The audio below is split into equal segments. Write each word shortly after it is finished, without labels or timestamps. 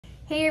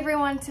Hey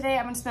everyone, today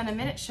I'm going to spend a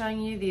minute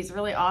showing you these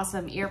really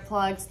awesome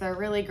earplugs. They're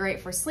really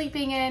great for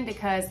sleeping in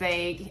because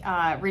they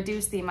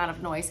reduce the amount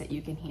of noise that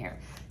you can hear.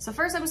 So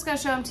first I'm just going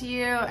to show them to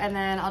you, and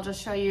then I'll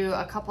just show you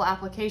a couple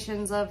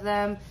applications of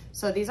them.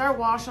 So these are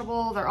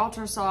washable, they're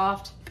ultra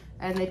soft,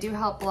 and they do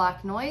help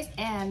block noise,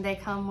 and they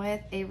come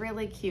with a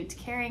really cute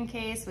carrying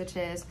case, which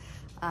is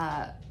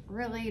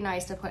really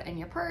nice to put in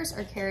your purse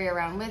or carry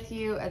around with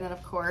you. And then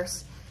of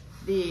course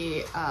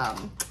the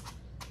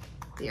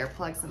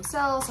earplugs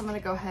themselves. I'm going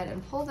to go ahead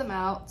and pull them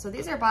out. So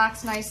these are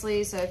boxed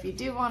nicely, so if you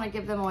do want to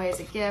give them away as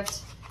a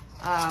gift,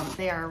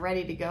 they are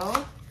ready to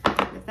go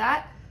with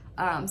that.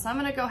 So I'm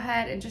going to go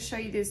ahead and just show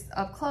you these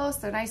up close.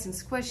 They're nice and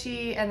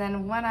squishy, and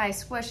then when I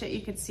squish it,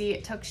 you can see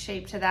it took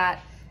shape to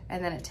that,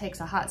 and then it takes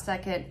a hot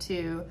second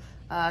to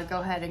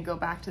go ahead and go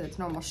back to its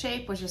normal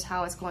shape, which is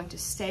how it's going to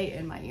stay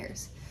in my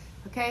ears.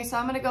 Okay, so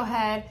I'm going to go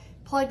ahead,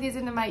 plug these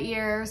into my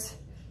ears.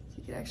 So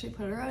you can actually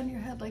put it around your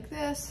head like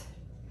this.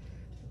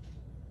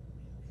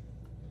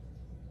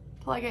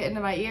 Plug it into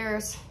my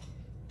ears,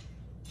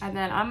 and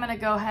then I'm gonna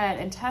go ahead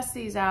and test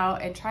these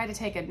out and try to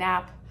take a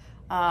nap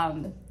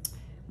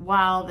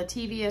while the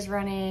TV is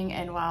running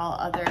and while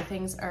other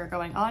things are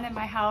going on in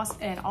my house.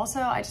 And also,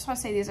 I just want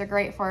to say these are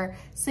great for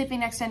sleeping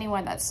next to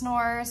anyone that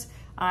snores.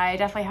 I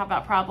definitely have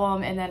that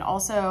problem. And then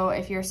also,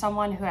 if you're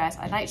someone who has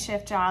a night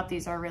shift job,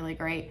 these are really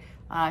great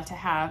to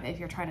have if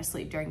you're trying to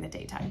sleep during the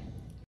daytime.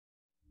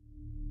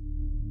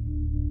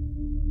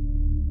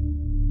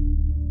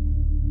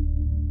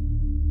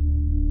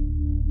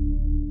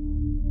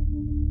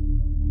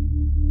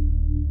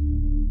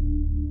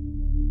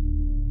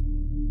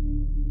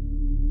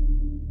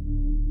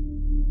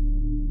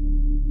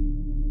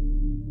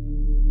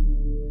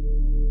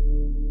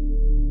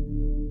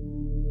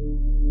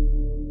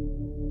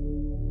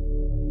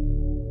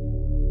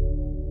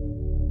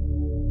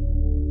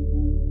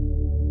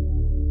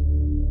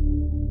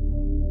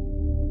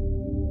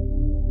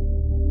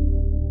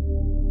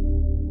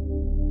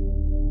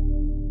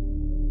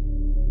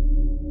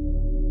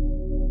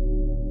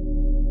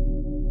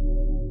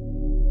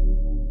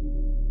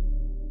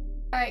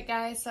 Alright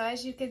guys, so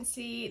as you can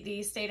see,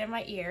 these stayed in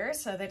my ears,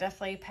 so they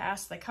definitely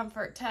passed the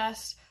comfort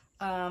test.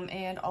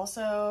 And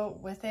also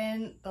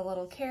within the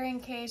little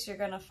carrying case, you're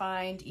going to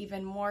find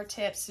even more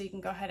tips so you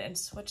can go ahead and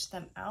switch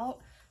them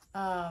out.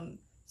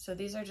 So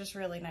these are just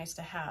really nice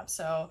to have.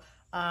 So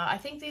I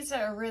think these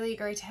are really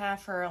great to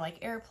have for like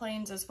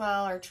airplanes as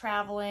well, or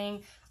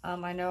traveling.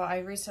 I know I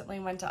recently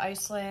went to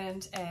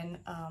Iceland and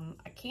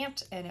I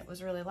camped and it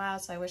was really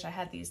loud, so I wish I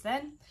had these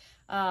then.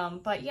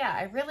 But yeah,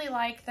 I really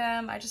like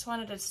them. I just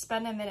wanted to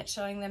spend a minute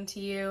showing them to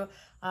you.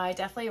 I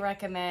definitely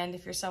recommend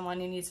if you're someone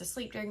who needs to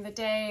sleep during the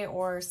day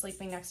or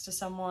sleeping next to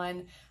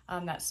someone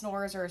that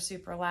snores or is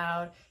super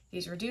loud.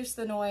 These reduce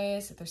the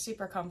noise, they're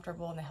super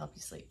comfortable, and they help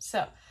you sleep.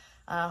 So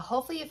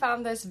hopefully you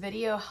found this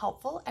video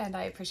helpful, and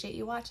I appreciate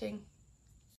you watching.